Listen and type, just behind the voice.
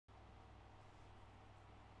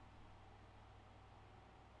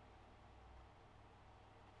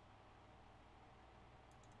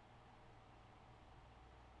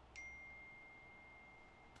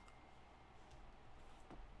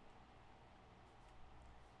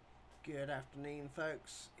Good afternoon,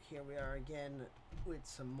 folks. Here we are again with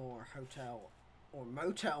some more hotel or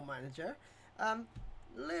motel manager.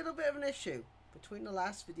 Little bit of an issue between the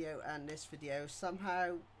last video and this video.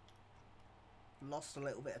 Somehow lost a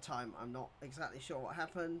little bit of time. I'm not exactly sure what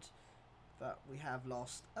happened, but we have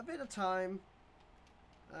lost a bit of time.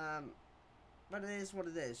 But it is what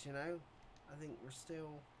it is, you know. I think we're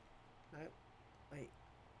still... No, wait.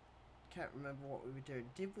 Can't remember what we were doing.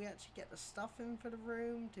 Did we actually get the stuff in for the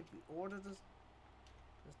room? Did we order the...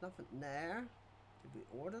 There's nothing there. Did we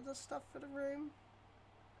order the stuff for the room?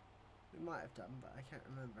 We might have done, but I can't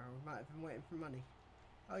remember. We might have been waiting for money.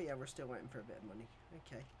 Oh yeah, we're still waiting for a bit of money.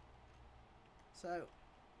 Okay. So,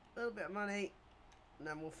 a little bit of money, and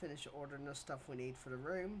then we'll finish ordering the stuff we need for the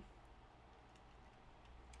room.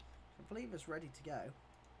 I believe it's ready to go.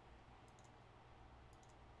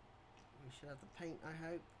 We should have the paint, I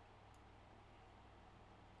hope.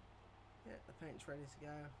 Yeah, the paint's ready to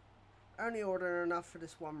go. Only ordering enough for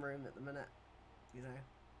this one room at the minute, you know.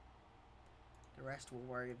 The rest we'll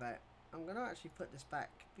worry about. I'm going to actually put this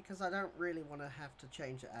back because I don't really want to have to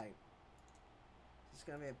change it out. It's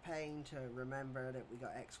going to be a pain to remember that we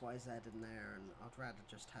got X, Y, Z in there, and I'd rather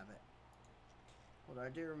just have it. Although I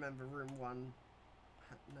do remember room 1.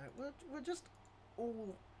 No, we'll just...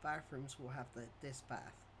 all bathrooms will have this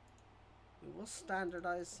bath. We will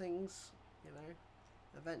standardise things, you know.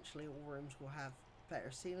 Eventually all rooms will have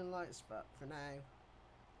better ceiling lights, but for now,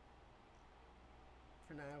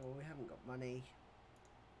 well, we haven't got money.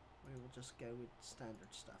 We will just go with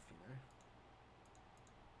standard stuff, you know.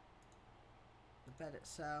 The bed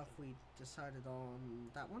itself, we decided on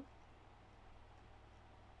that one.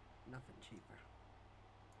 Nothing cheaper.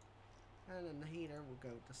 And then the heater, we'll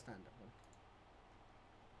go with the standard one.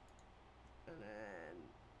 And then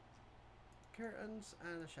curtains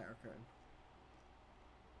and a shower curtain.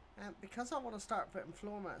 And because I want to start putting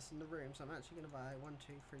floor mats in the rooms, I'm actually going to buy 1,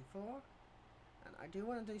 2, 3, 4. And I do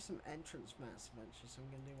want to do some entrance mats eventually, so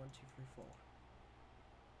I'm going to do 1, 2, 3, 4.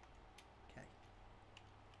 Okay.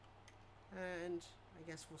 And I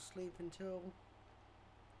guess we'll sleep until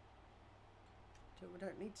we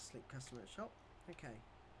don't need to sleep. Customer at shop. Okay.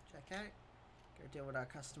 Check out. Go deal with our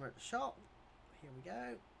customer at the shop. Here we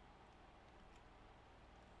go.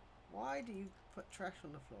 Why do you put trash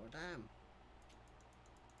on the floor? Damn.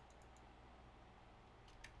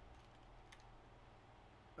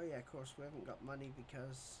 Oh yeah, of course we haven't got money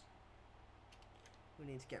because we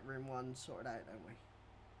need to get room 1 sorted out, don't we?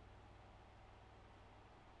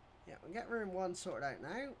 Yeah, we get room 1 sorted out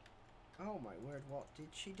now. Oh my word, what did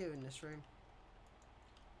she do in this room?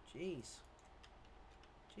 Jeez.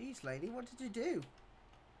 Jeez, lady, what did you do?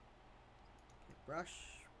 Okay, brush.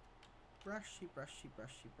 Brushy, brushy,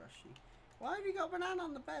 brushy, brushy. Why have you got a banana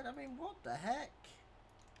on the bed? I mean, what the heck?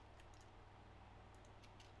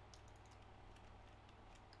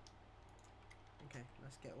 Okay,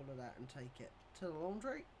 let's get all of that and take it to the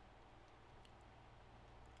laundry.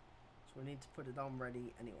 So we need to put it on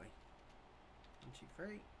ready anyway. 1, 2,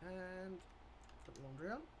 3, and put the laundry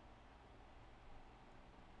on.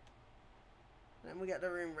 Then we get the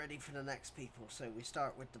room ready for the next people. So we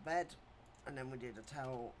start with the bed, and then we do the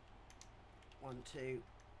towel. 1, 2,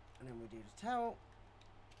 and then we do the towel.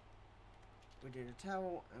 We do the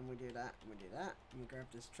towel, and we do that, and we do that. And we grab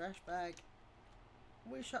this trash bag.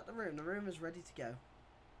 We shut the room. The room is ready to go.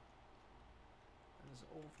 That is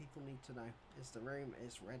all people need to know, is the room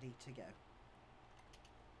is ready to go.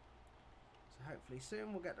 So hopefully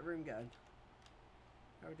soon we'll get the room going.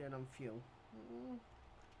 How are we doing on fuel?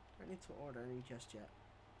 Don't need to order any just yet.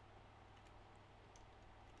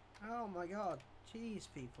 Oh my god. Jeez,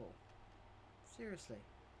 people. Seriously.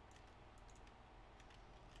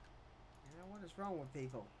 You know, what is wrong with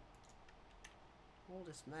people? All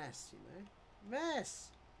this mess, you know.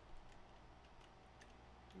 Mess!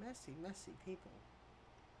 Messy, messy people.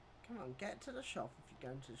 Come on, get to the shop if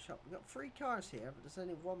you're going to the shop. We've got 3 cars here, but there's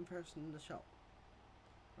only 1 person in the shop.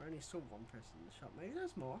 I only saw 1 person in the shop. Maybe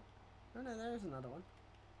there's more. Oh no, there's another one.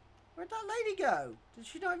 Where'd that lady go? Did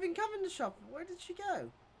she not even come in the shop? Where did she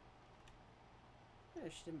go? Yeah,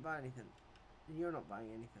 she didn't buy anything. And you're not buying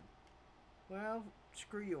anything. Well,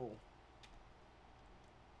 screw you all.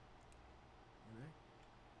 You know?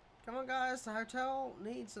 Come on guys, the hotel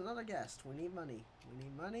needs another guest. We need money. We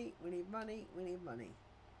need money, we need money, we need money.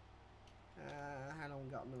 How long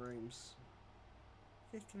we got on the rooms?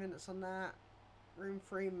 50 minutes on that. Room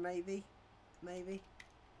 3 maybe. Maybe.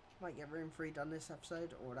 Might get room 3 done this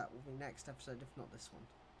episode, or that will be next episode if not this one.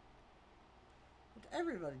 Did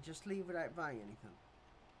everybody just leave without buying anything?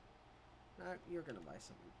 No, you're going to buy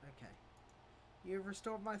something. Okay. You've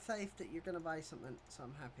restored my faith that you're going to buy something, so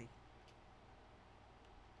I'm happy.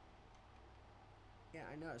 Yeah,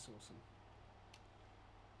 I know it's awesome.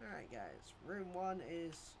 Alright guys, room 1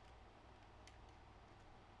 is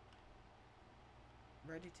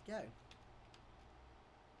ready to go.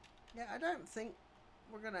 Yeah, I don't think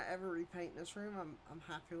we're going to ever repaint this room. I'm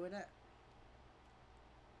happy with it.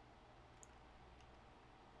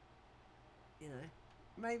 You know,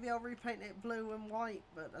 maybe I'll repaint it blue and white,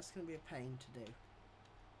 but that's going to be a pain to do.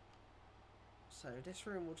 So this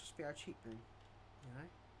room will just be our cheap room, you know.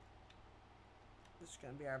 This is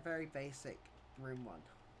going to be our very basic room 1.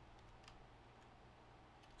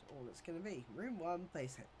 That's all it's going to be. Room 1,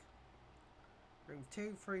 basic. Room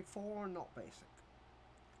 2, 3, 4, not basic.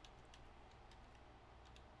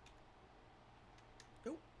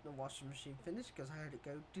 Oh, the washing machine finished because I heard it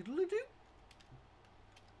go doodle-doo.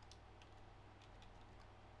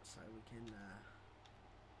 So we can,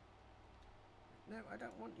 no, I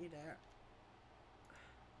don't want you there.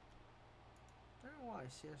 I don't know why,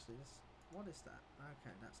 seriously, what is that?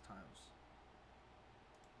 Okay, that's tiles.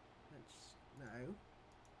 No.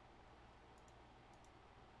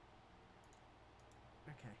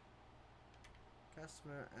 Okay.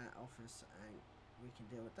 Customer at office, and we can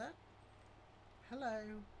deal with that. Hello.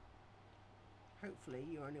 Hopefully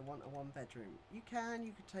you only want a 1 bedroom. You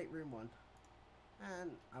can take room 1.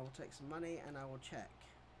 And I will take some money and I will check.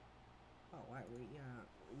 Oh wow, we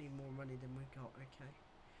need more money than we got, okay.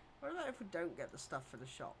 What about if we don't get the stuff for the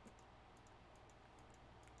shop?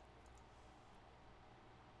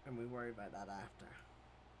 And we worry about that after.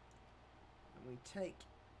 And we take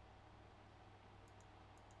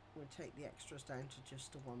the extras down to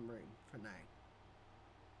just the 1 room for now.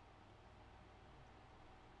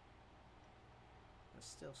 That's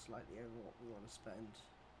still slightly over what we want to spend.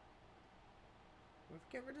 We'll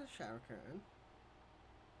get rid of the shower curtain.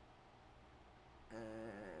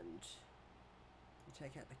 And we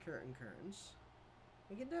take out the curtains.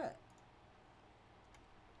 We can do it.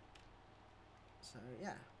 So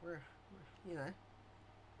yeah, we're you know,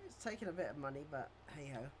 it's taking a bit of money, but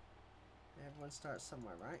hey ho. Everyone starts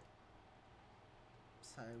somewhere, right?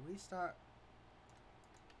 So we start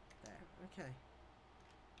there. Okay.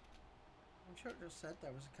 I'm sure it just said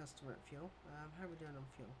there was a customer at fuel. How are we doing on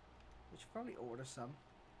fuel? We should probably order some.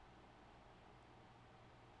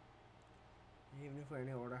 Even if we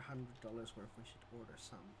only order $100 worth, we should order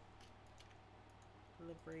some.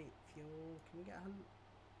 Delivery, fuel. Can we get 100?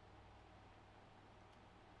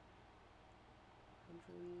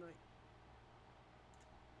 100 like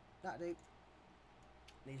that, dude.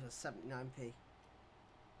 These are 79p.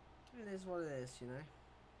 It is what it is, you know.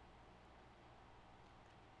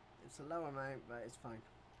 It's a low amount, but it's fine.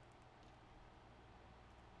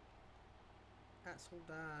 That's all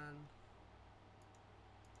done.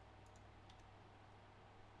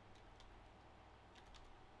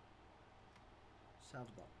 Sell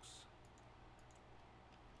the box.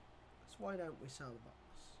 So why don't we sell the box?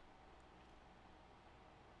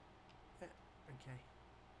 Yeah, okay.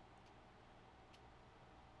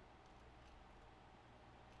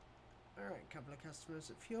 Alright, couple of customers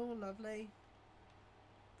at fuel, lovely.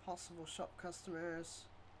 Possible shop customers.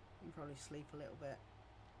 You can probably sleep a little bit.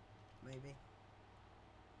 Maybe.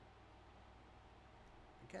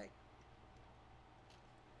 Okay.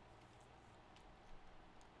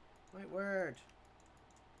 My word.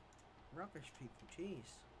 Rubbish people,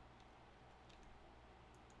 jeez.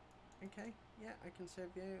 Okay, yeah, I can serve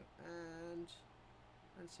you and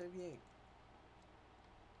serve you.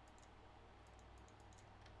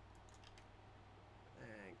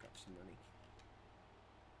 And got some money.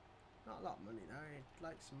 Not a lot of money though, I'd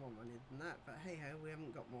like some more money than that, but hey ho, we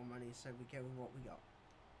haven't got more money, so we go with what we got.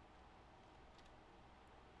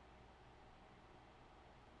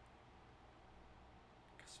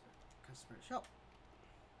 Customer shop.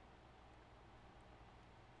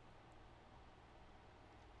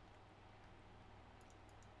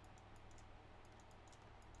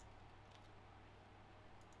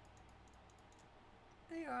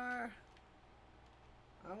 There you are.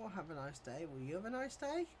 I will have a nice day. Will you have a nice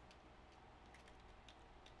day?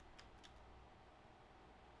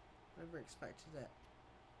 Never expected it.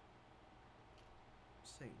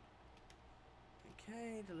 Soon.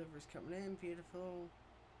 Okay, delivery's coming in. Beautiful.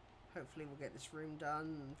 Hopefully we'll get this room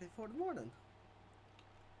done before the morning.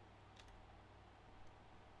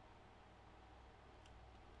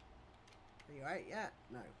 Are you out yet?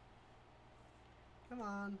 No. Come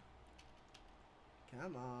on.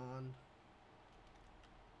 Come on.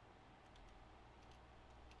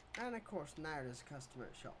 And of course now there's a customer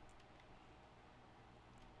at shop.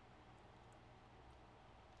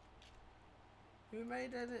 Who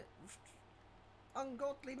made an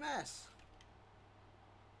ungodly mess?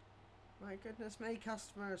 My goodness me,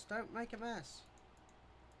 customers, don't make a mess.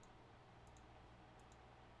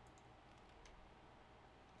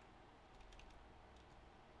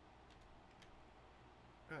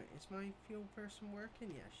 Right, is my fuel person working?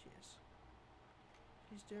 Yes, she is.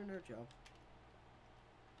 She's doing her job.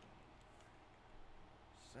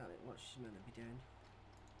 Exactly what she's meant to be doing.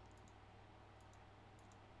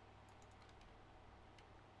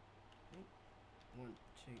 Okay. 1,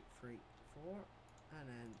 2, 3, 4, and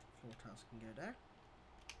then floor tiles can go there.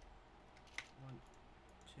 1,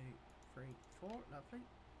 2, 3, 4, lovely.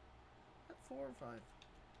 At 4 or 5.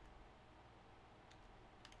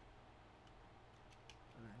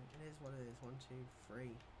 I know, it is what it is. 1, 2,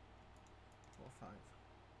 3, 4, 5.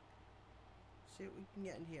 See what we can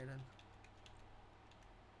get in here then.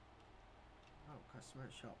 Oh, customer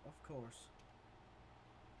shop, of course.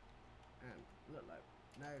 And look like,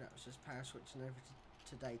 no, that was just power switching over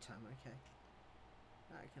to daytime. Okay,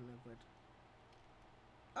 that I can live with.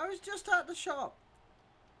 I was just at the shop.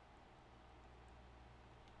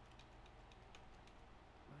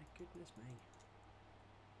 My goodness me.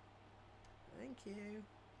 Thank you.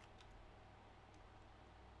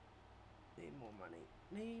 Need more money.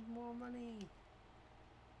 Need more money.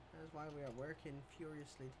 That's why we are working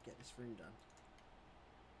furiously to get this room done.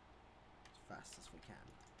 As fast as we can.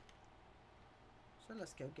 So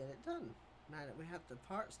let's go get it done. Now that we have the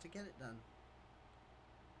parts to get it done.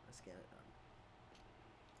 Let's get it done.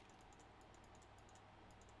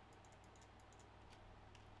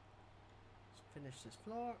 Let's finish this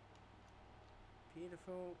floor.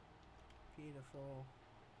 Beautiful. Beautiful.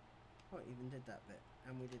 Oh, it even did that bit.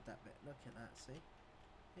 And we did that bit. Look at that, see?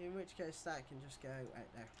 In which case that can just go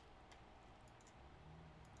out there.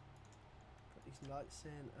 Put these lights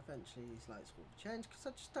in. Eventually these lights will change because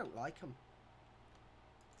I just don't like them.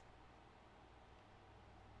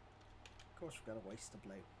 Of course we've got to waste the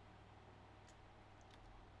blue.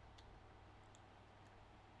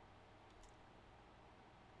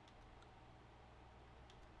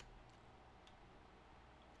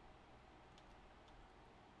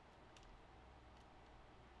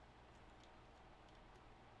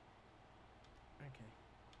 Okay.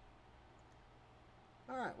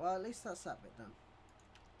 Alright, well at least that's that bit done.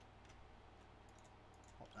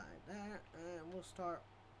 Pop that out there and we'll start.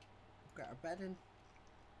 We'll get our bed in.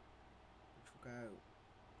 Which will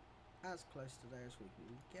go as close to there as we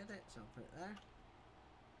can get it, so I'll put it there.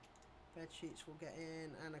 Bed sheets will get in,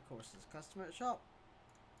 and of course there's a customer at the shop.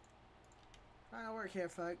 Trying to work here,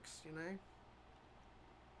 folks, you know.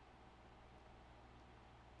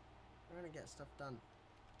 Trying to get stuff done.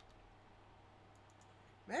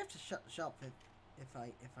 May have to shut the shop if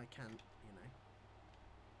I can, you know.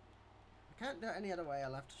 I can't do it any other way,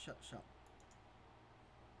 I'll have to shut the shop.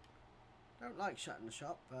 Don't like shutting the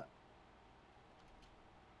shop, but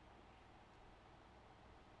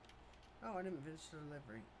oh, I didn't finish the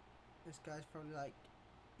delivery. This guy's probably like,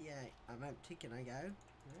 yeah, I'm empty, can I go?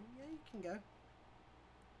 Yeah, you can go.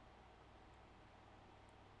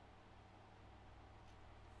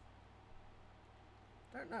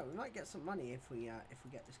 Don't know, we might get some money if we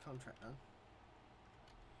get this contract done.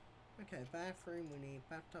 Okay, bathroom, we need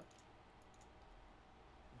bathtub.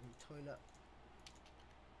 We need toilet.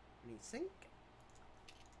 We need sink.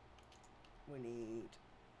 We need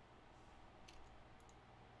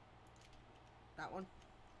that one.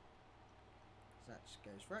 So that just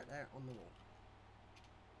goes right there on the wall.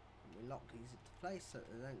 And we lock these into place so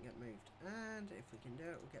that they don't get moved. And if we can do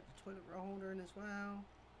it, we'll get the toilet roll holder in as well.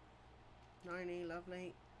 90,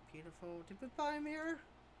 lovely, beautiful. Did we buy a mirror?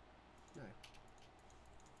 No.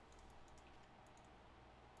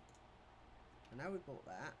 And now we bought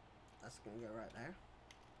that. That's going to go right there.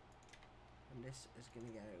 And this is going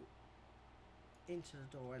to go into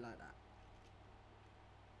the doorway like that.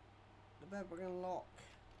 The bed we're going to lock.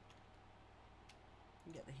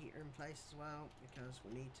 And get the heater in place as well because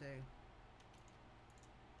we need to.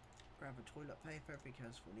 Grab a toilet paper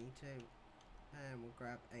because we need to. And we'll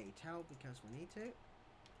grab a towel because we need to.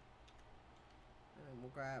 And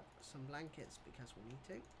we'll grab some blankets because we need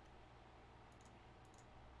to.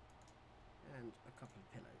 And a couple of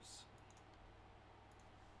pillows.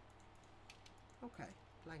 Okay,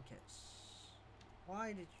 blankets.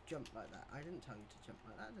 Why did you jump like that? I didn't tell you to jump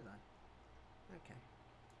like that, did I? Okay.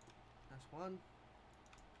 That's one.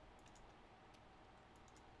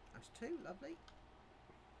 That's two, lovely.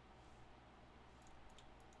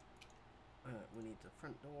 We need the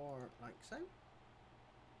front door like so.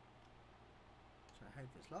 So I hope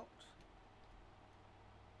it's locked.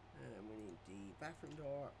 And we need the bathroom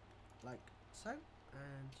door like so.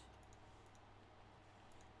 And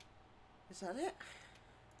is that it?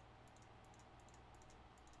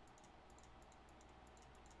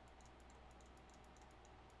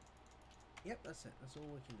 Yep, that's it. That's all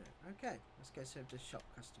we can do. Okay, let's go serve this shop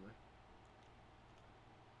customer.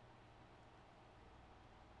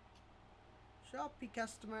 Shoppy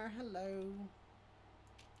customer, hello.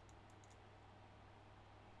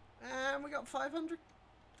 And we got $500.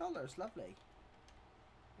 Lovely.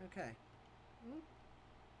 Okay.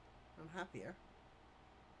 I'm happier.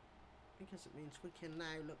 Because it means we can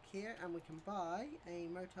now look here and we can buy a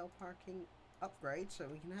motel parking upgrade so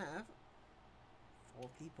we can have 4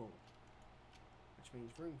 people. Which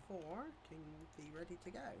means room 4 can be ready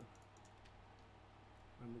to go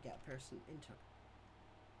when we get a person into it.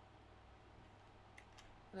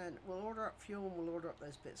 And then we'll order up fuel and we'll order up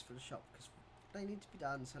those bits for the shop because they need to be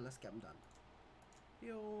done, so let's get them done.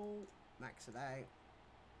 Fuel, max it out.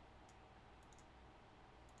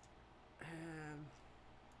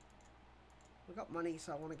 We've got money,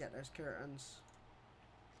 so I want to get those curtains.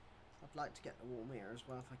 I'd like to get the wall mirror as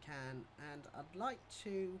well if I can, and I'd like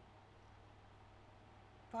to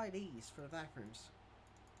buy these for the bathrooms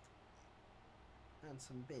and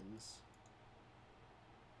some bins.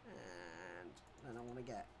 And then I want to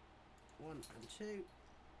get 1 and 2.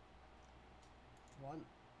 1.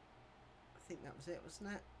 I think that was it,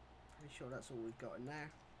 wasn't it? Pretty sure that's all we've got in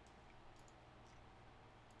there.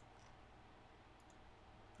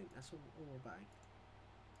 I think that's all we're buying.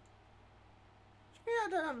 Yeah, I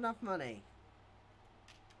don't have enough money.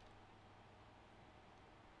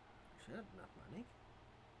 I should have enough money.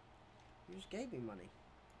 You just gave me money.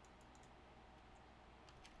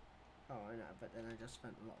 Oh, I know, but then I just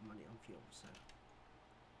spent a lot of money on fuel, so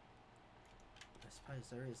I suppose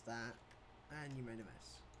there is that. And you made a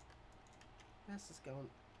mess. Mess is gone.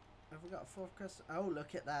 Have we got a 4th customer? Oh,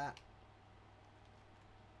 look at that.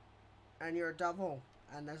 And you're a double.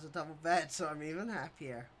 And there's a double bed, so I'm even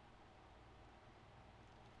happier.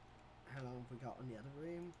 How long have we got on the other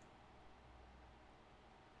room?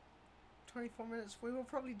 24 minutes. We will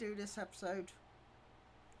probably do this episode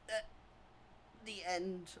at the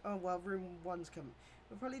end. Oh, well, room 1's coming.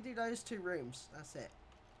 We'll probably do those 2 rooms. That's it.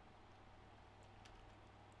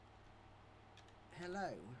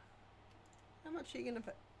 Hello. How much are you going to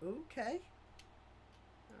pay? Okay.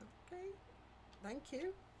 Okay. Thank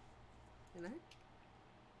you. You know.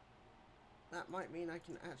 That might mean I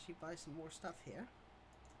can actually buy some more stuff here.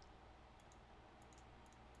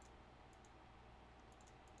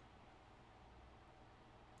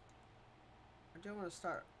 I do want to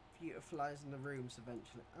start utilising the rooms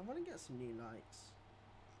eventually. I want to get some new lights.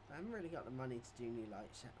 I haven't really got the money to do new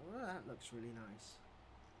lights yet. Oh, that looks really nice.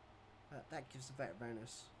 That gives a better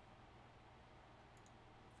bonus.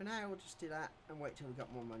 For now, we'll just do that and wait till we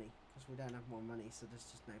got more money. Because we don't have more money, so there's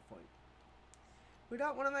just no point. We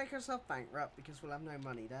don't want to make ourselves bankrupt because we'll have no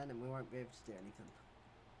money then and we won't be able to do anything.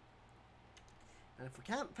 And if we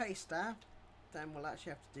can't pay staff, then we'll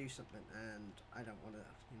actually have to do something, and I don't want to,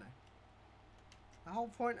 you know. The whole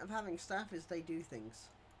point of having staff is they do things.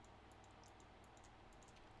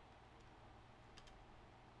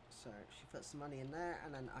 So she puts the money in there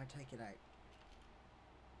and then I take it out.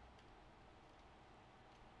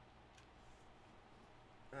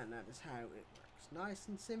 And that is how it works. Nice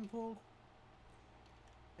and simple.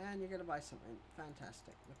 And you're going to buy something.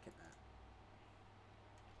 Fantastic. Look at that.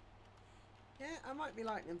 Yeah, I might be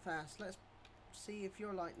lightning fast. Let's see if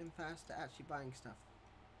you're lightning fast at actually buying stuff.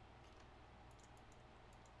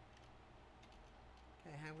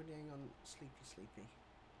 Okay, how are we doing on sleepy?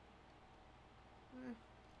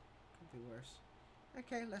 Could be worse.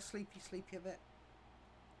 Okay, let's sleepy a bit.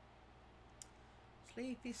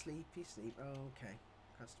 Sleep. Okay,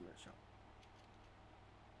 customer at shop.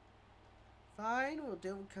 Fine, we'll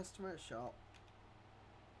deal with customer at shop.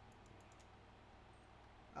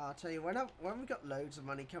 I'll tell you, when we've got loads of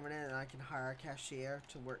money coming in and I can hire a cashier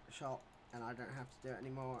to work the shop and I don't have to do it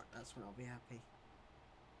anymore, that's when I'll be happy.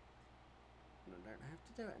 And I don't have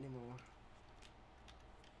to do it anymore.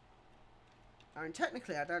 I mean,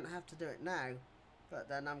 technically I don't have to do it now, but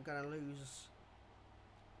then I'm going to lose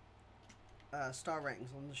star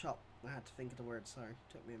ratings on the shop. I had to think of the word, sorry.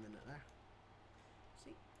 Took me a minute there.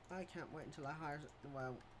 See, I can't wait until I hire,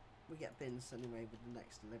 well, we get bins anyway with the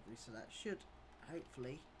next delivery, so that should,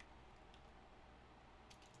 hopefully,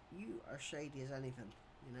 you are shady as anything,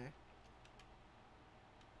 you know.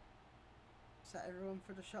 Is that everyone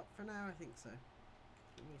for the shop for now? I think so.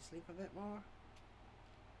 Can we sleep a bit more?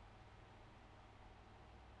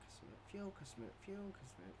 Customer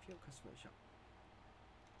at shop.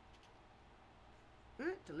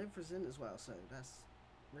 Alright, delivers in as well, so that's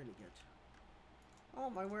really good. Oh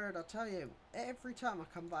my word, I'll tell you, every time I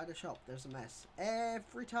come by the shop there's a mess.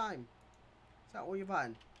 Every time. Is that all you're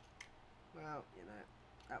buying? Well, you know,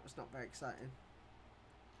 that was not very exciting.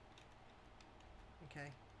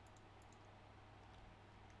 Okay.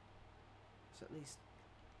 So at least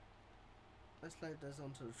let's load those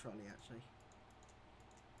onto the trolley actually.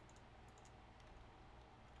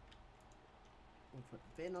 We'll put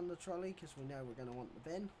the bin on the trolley because we know we're going to want the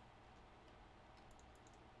bin.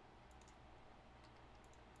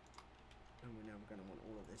 And we know we're going to want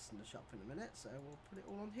all of this in the shop in a minute, so we'll put it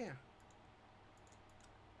all on here.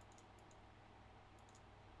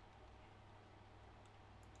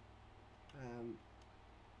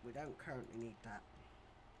 We don't currently need that.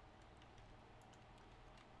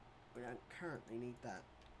 We don't currently need that.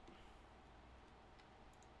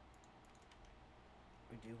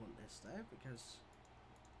 We do want this though, because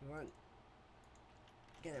we won't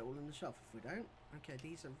get it all in the shop if we don't. Okay,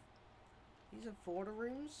 these are border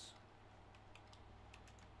rooms.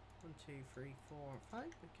 1, 2, 3, 4, 5.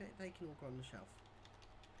 Okay, they can all go on the shelf.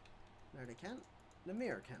 No, they can't. The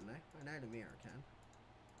mirror can though. I know the mirror can.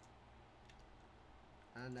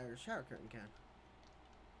 And no, the shower curtain can.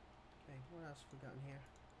 Okay, what else have we got in here?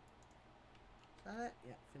 Is that it?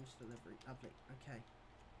 Yeah, finished delivery. Lovely. Okay.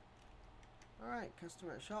 Alright,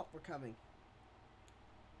 customer at shop, we're coming.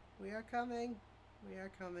 We are coming. We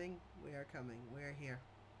are coming. We are coming. We are here.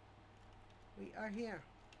 We are here.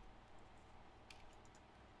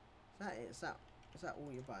 Is that it? Is that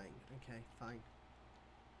all you're buying? Okay, fine.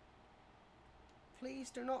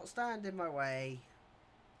 Please do not stand in my way.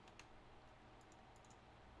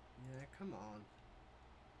 Yeah, come on.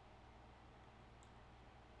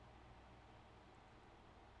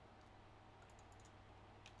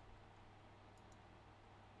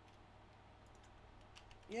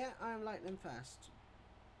 Yeah, I'm lightning fast.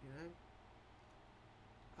 You know?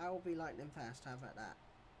 I will be lightning fast, how about that?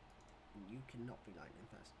 You cannot be lightning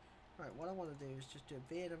fast. Right, what I want to do is just do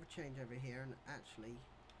a bit of a change over here and actually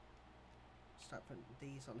start putting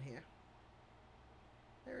these on here.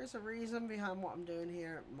 There is a reason behind what I'm doing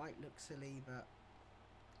here. It might look silly, but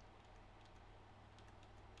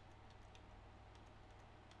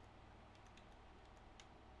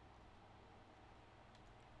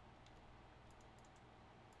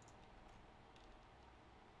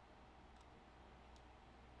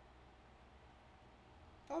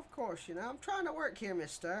of course, you know, I'm trying to work here,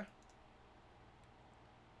 mister.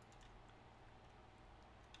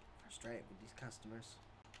 Frustrated with these customers.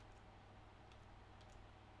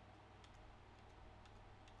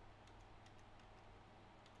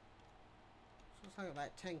 So it's like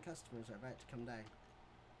about 10 customers are about to come down.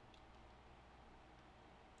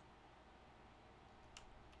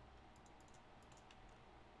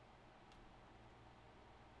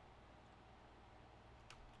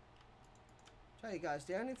 Tell you guys,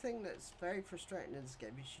 the only thing that's very frustrating in this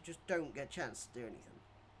game is you just don't get a chance to do anything.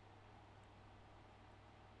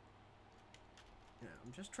 You know,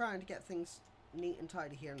 I'm just trying to get things neat and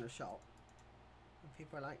tidy here in the shop. And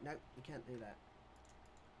people are like, nope, you can't do that.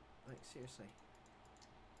 Like, seriously.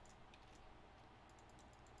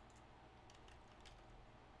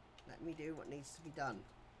 Let me do what needs to be done.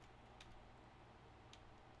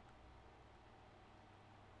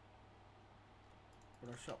 But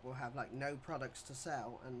our shop will have like no products to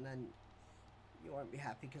sell, and then you won't be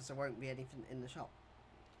happy because there won't be anything in the shop.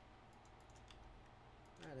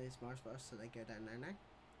 That is marshmallows, so they go down there now.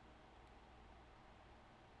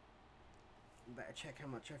 Better check how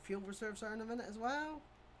much our fuel reserves are in a minute as well.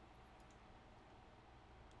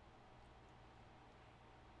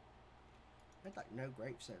 I had like no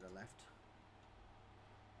grape soda left.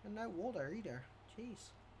 And no water either.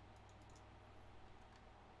 Jeez.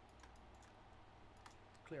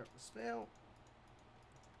 Clear up the spill.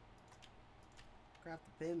 Grab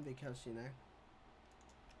the bin because, you know,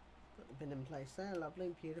 put the bin in place there.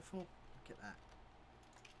 Lovely, beautiful. Look at that.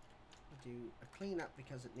 We'll do a clean up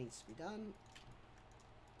because it needs to be done.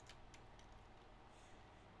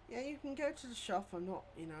 Yeah, you can go to the shop. I'm not,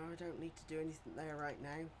 you know, I don't need to do anything there right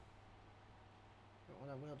now. But what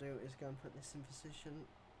I will do is go and put this in position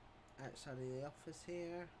outside of the office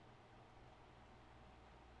here.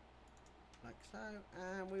 Like so,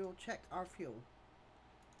 and we will check our fuel.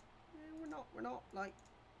 Yeah, we're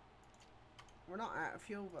not out of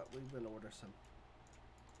fuel, but we will order some.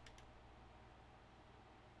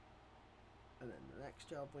 And then the next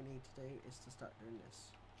job we need to do is to start doing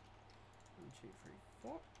this. 1, 2, 3,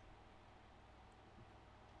 4.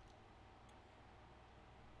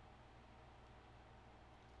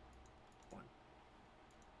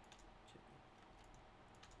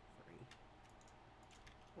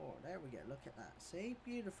 Oh, there we go. Look at that. See?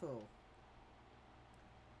 Beautiful.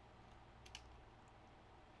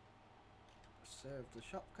 Serve the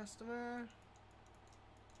shop customer.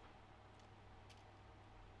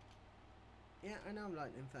 Yeah, I know I'm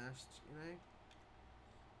lightning fast, you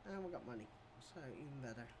know. And we got money. So, even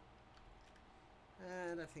better.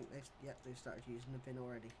 And I think they've started using the bin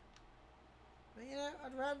already. But, you know,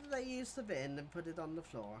 I'd rather they use the bin than put it on the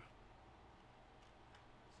floor.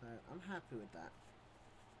 So I'm happy with that.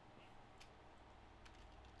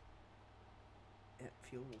 Yep,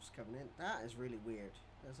 fuel's coming in. That is really weird.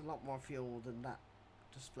 There's a lot more fuel than that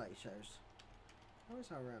display shows. How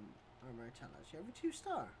is our motel actually? Are we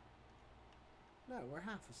 2-star? No, we're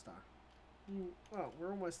half a star. Well, we're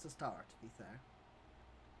almost a star, to be fair.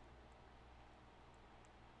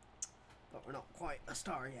 But we're not quite a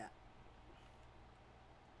star yet.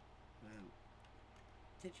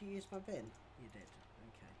 Did you use my bin? You did.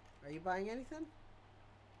 Okay. Are you buying anything?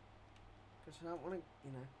 Because I don't want to,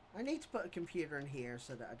 you know. I need to put a computer in here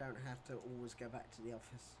so that I don't have to always go back to the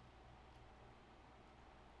office.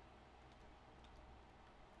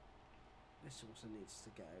 This also needs to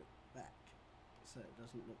go back so it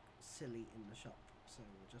doesn't look silly in the shop. So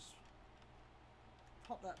we'll just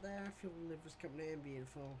pop that there. Fuel delivery's coming in.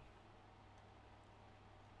 Beautiful.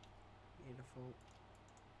 Beautiful.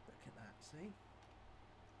 Look at that, see?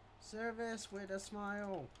 Service with a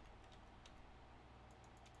smile.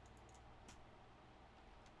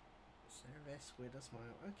 Service with a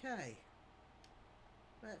smile. Okay.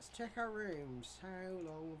 Let's check our rooms. How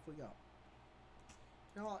long have we got?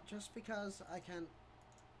 You know what? Just because I can't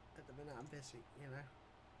at the minute, I'm busy, you know.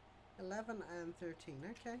 11 and 13.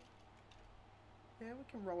 Okay. Yeah, we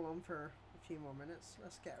can roll on for a few more minutes.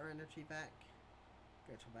 Let's get our energy back.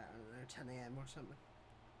 Go to about, I don't know, 10 AM or something.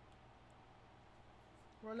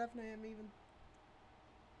 Or 11 AM even.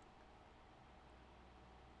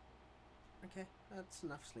 Okay, that's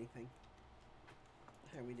enough sleeping.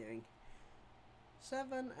 How are we doing?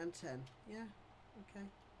 7 and 10. Yeah, okay.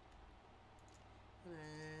 And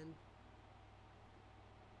then...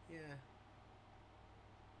 yeah.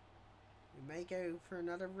 We may go for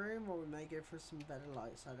another room or we may go for some better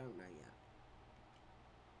lights. I don't know yet.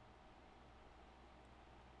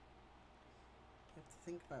 We have to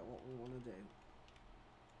think about what we want to do.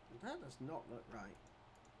 And that does not look right.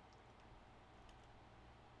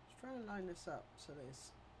 Let's try and line this up so that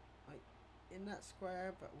it's like in that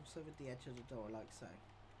square but also with the edge of the door like so.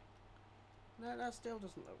 No, that still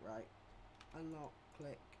doesn't look right. Unlock,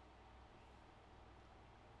 click.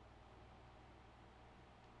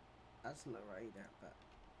 That doesn't look right either, but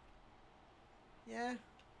yeah,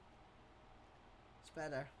 it's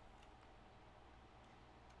better.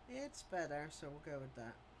 It's better, so we'll go with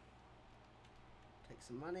that. Take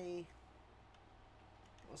some money.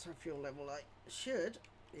 What's our fuel level like? Should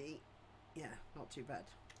be, yeah, not too bad.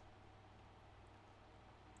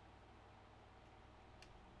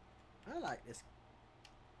 I like this.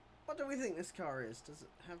 What do we think this car is? Does it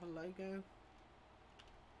have a logo?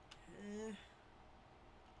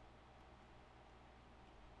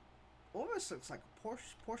 Almost looks like a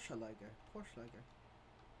Porsche logo. Porsche logo.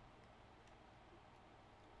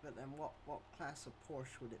 But then what class of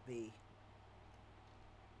Porsche would it be?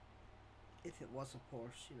 If it was a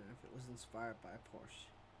Porsche, you know, if it was inspired by a Porsche.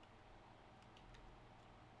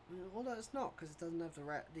 Although it's not, because it doesn't have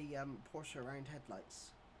the Porsche round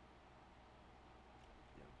headlights.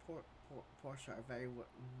 You know, Porsche are very...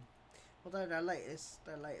 although their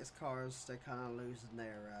latest cars, they're kind of losing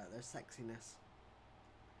their sexiness.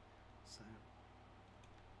 So,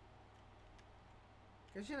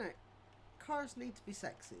 because you know, cars need to be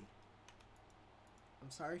sexy.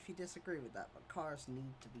 I'm sorry if you disagree with that, but cars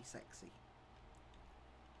need to be sexy.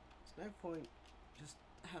 There's no point just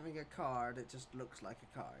having a car that just looks like a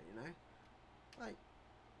car, you know? Like,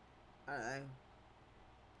 I don't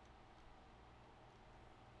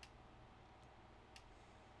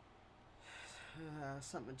know.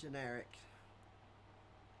 Something generic.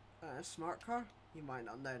 A smart car? You might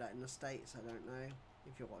not know that in the States, I don't know.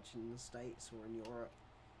 If you're watching in the States or in Europe.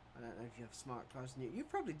 I don't know if you have smart cars in Europe. You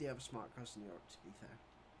probably do have smart cars in Europe, to be fair.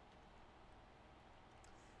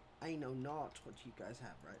 I know not what you guys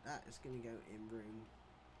have, right? That is going to go in room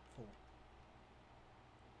 4.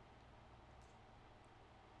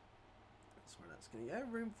 That's where that's going to go,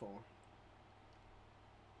 room 4.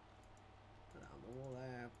 Put that on the wall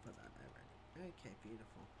there, put that there ready. Okay,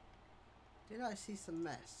 beautiful. Did I see some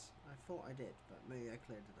mess? I thought I did, but maybe I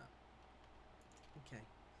cleared it up. Okay.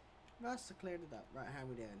 Must have cleared it up. Right, how are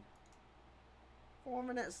we doing? 4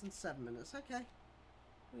 minutes and 7 minutes. Okay.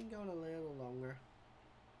 We can go on a little longer.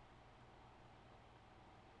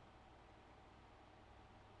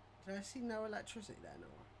 Did I see no electricity there,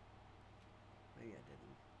 Nora? Maybe I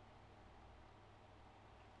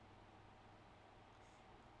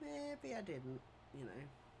didn't. Maybe I didn't, you know.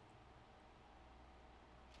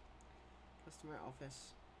 Customer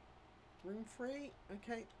office. Room 3?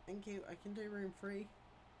 Okay, thank you. I can do room 3.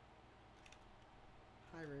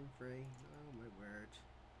 Hi, room 3. Oh my word.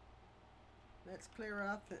 Let's clear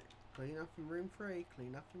up. Clean up in room 3.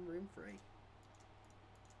 Clean up in room 3.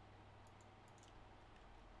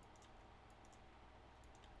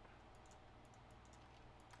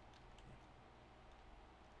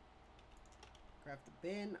 Grab the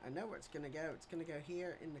bin. I know where it's going to go. It's going to go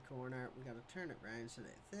here in the corner. We got to turn it around so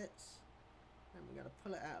that it fits. And we got to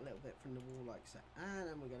pull it out a little bit from the wall like so. And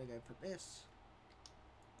then we got to go put this.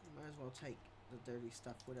 We might as well take the dirty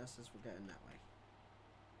stuff with us as we're going that way.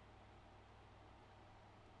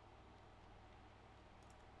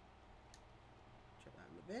 Chuck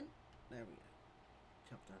that in the bin. There we go.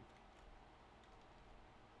 Job done.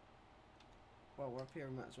 While we're up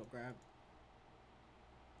here, we might as well grab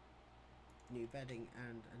new bedding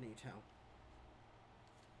and a new towel.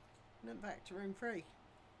 And then back to room 3.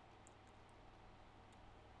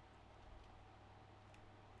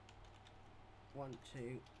 1,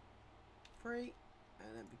 2, 3,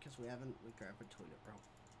 and then because we haven't, we grab a toilet roll.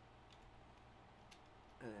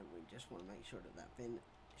 And then we just want to make sure that that bin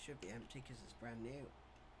should be empty because it's brand new.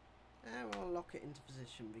 And we'll lock it into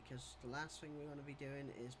position because the last thing we want to be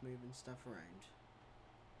doing is moving stuff around.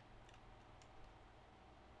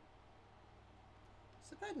 Is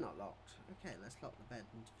the bed not locked? Okay, let's lock the bed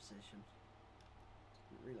into position.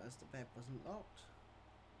 Didn't realise the bed wasn't locked.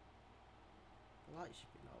 The light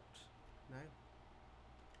should be locked. No.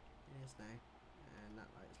 It is now. And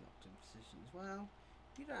that light is locked in position as well.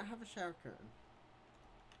 You don't have a shower curtain.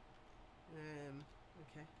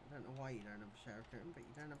 Okay. I don't know why you don't have a shower curtain, but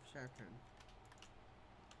you don't have a shower curtain.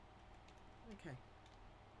 Okay.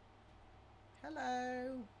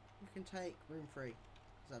 Hello! You can take room 3.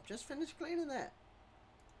 Because I've just finished cleaning that.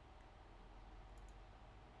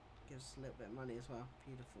 Gives us a little bit of money as well.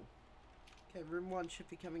 Beautiful. Okay, room 1 should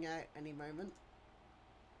be coming out any moment.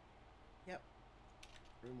 Yep.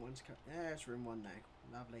 Room 1's coming. There's room 1 now.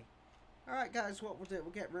 Lovely. Alright guys, what we'll do,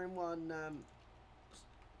 we'll get room 1,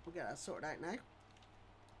 we'll get that sorted out now.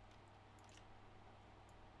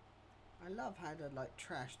 I love how the like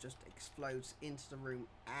trash just explodes into the room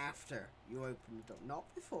after you open the door.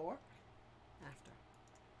 Not before. After.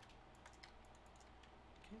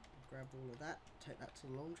 Okay, we'll grab all of that. Take that to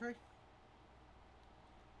the laundry.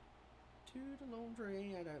 To the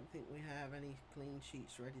laundry. I don't think we have any clean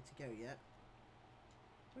sheets ready to go yet.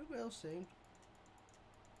 We will soon.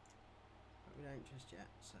 But we don't just yet,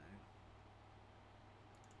 so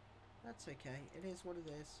that's okay. It is what it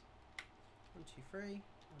is. 1, 2, 3.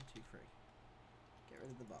 1, 2, 3. Get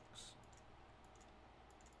rid of the box.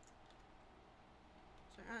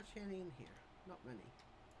 Is there actually any in here? Not many.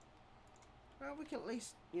 Well, we can at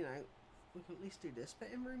least, you know, we can at least do this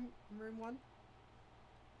bit in room 1.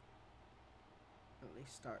 At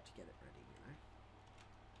least start to get it ready, you know.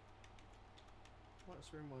 What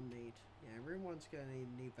does room 1 need? Yeah, room 1's going to need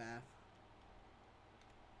a new bath.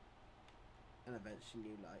 And eventually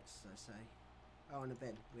new lights, as I say. Oh, and a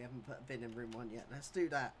bin. We haven't put a bin in room 1 yet. Let's do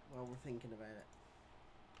that while we're thinking about it.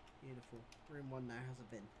 Beautiful. Room 1 now has a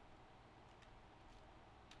bin.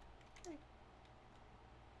 Okay.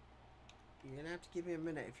 You're going to have to give me a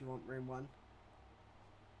minute if you want room 1.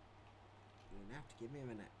 You're going to have to give me a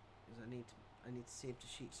minute. Because I need to see if the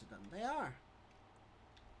sheets are done. They are!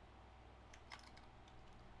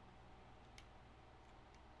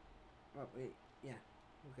 Right, yeah.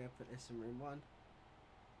 We'll go put this in room 1.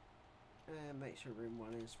 And make sure room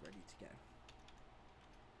 1 is ready to go.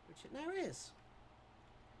 Which it now is.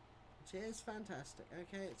 Which is fantastic.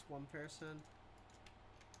 Okay, it's 1 person.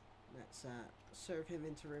 Let's serve him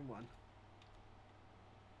into room 1.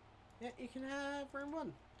 Yeah, you can have room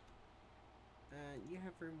 1. And you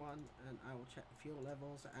have room 1, and I will check the fuel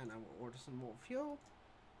levels, and I will order some more fuel.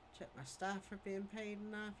 Check my staff are being paid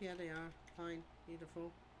enough. Yeah, they are. Fine.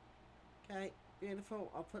 Beautiful. Okay, beautiful.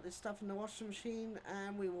 I'll put this stuff in the washing machine,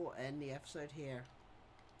 and we will end the episode here.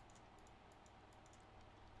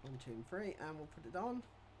 1, 2, and 3, and we'll put it on.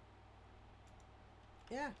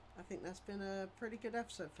 Yeah, I think that's been a pretty good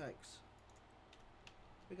episode, folks.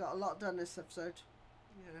 We got a lot done this episode.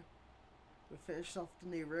 Yeah, we finished off the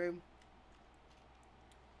new room.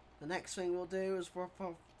 The next thing we'll do is we'll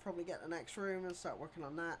probably get the next room and start working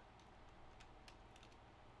on that.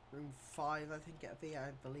 Room 5, I think it'll be.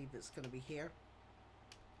 I believe it's going to be here.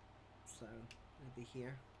 So, it'll be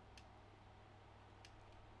here.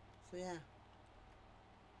 So, yeah.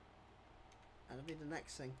 That'll be the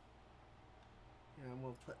next thing. You know, and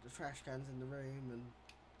we'll put the trash cans in the room and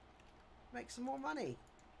make some more money.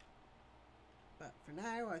 But for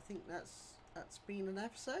now, I think that's been an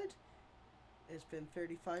episode. It's been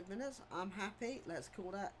 35 minutes. I'm happy. Let's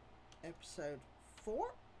call that episode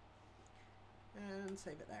 4. And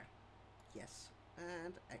save it there. Yes.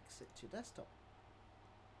 And exit to desktop.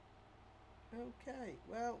 Okay.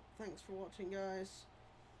 Well, thanks for watching, guys.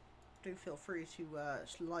 Do feel free to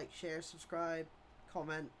like, share, subscribe,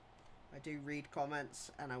 comment. I do read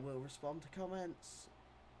comments and I will respond to comments.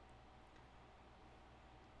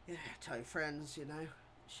 Yeah, tell your friends, you know,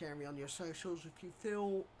 share me on your socials if you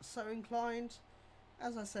feel so inclined.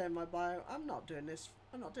 As I say in my bio, I'm not doing this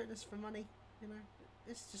for money, you know.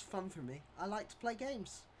 It's just fun for me. I like to play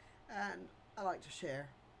games, and I like to share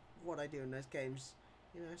what I do in those games,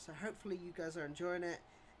 you know. So hopefully you guys are enjoying it.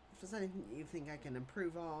 If there's anything you think I can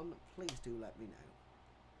improve on, please do let me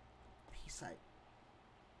know. Peace out.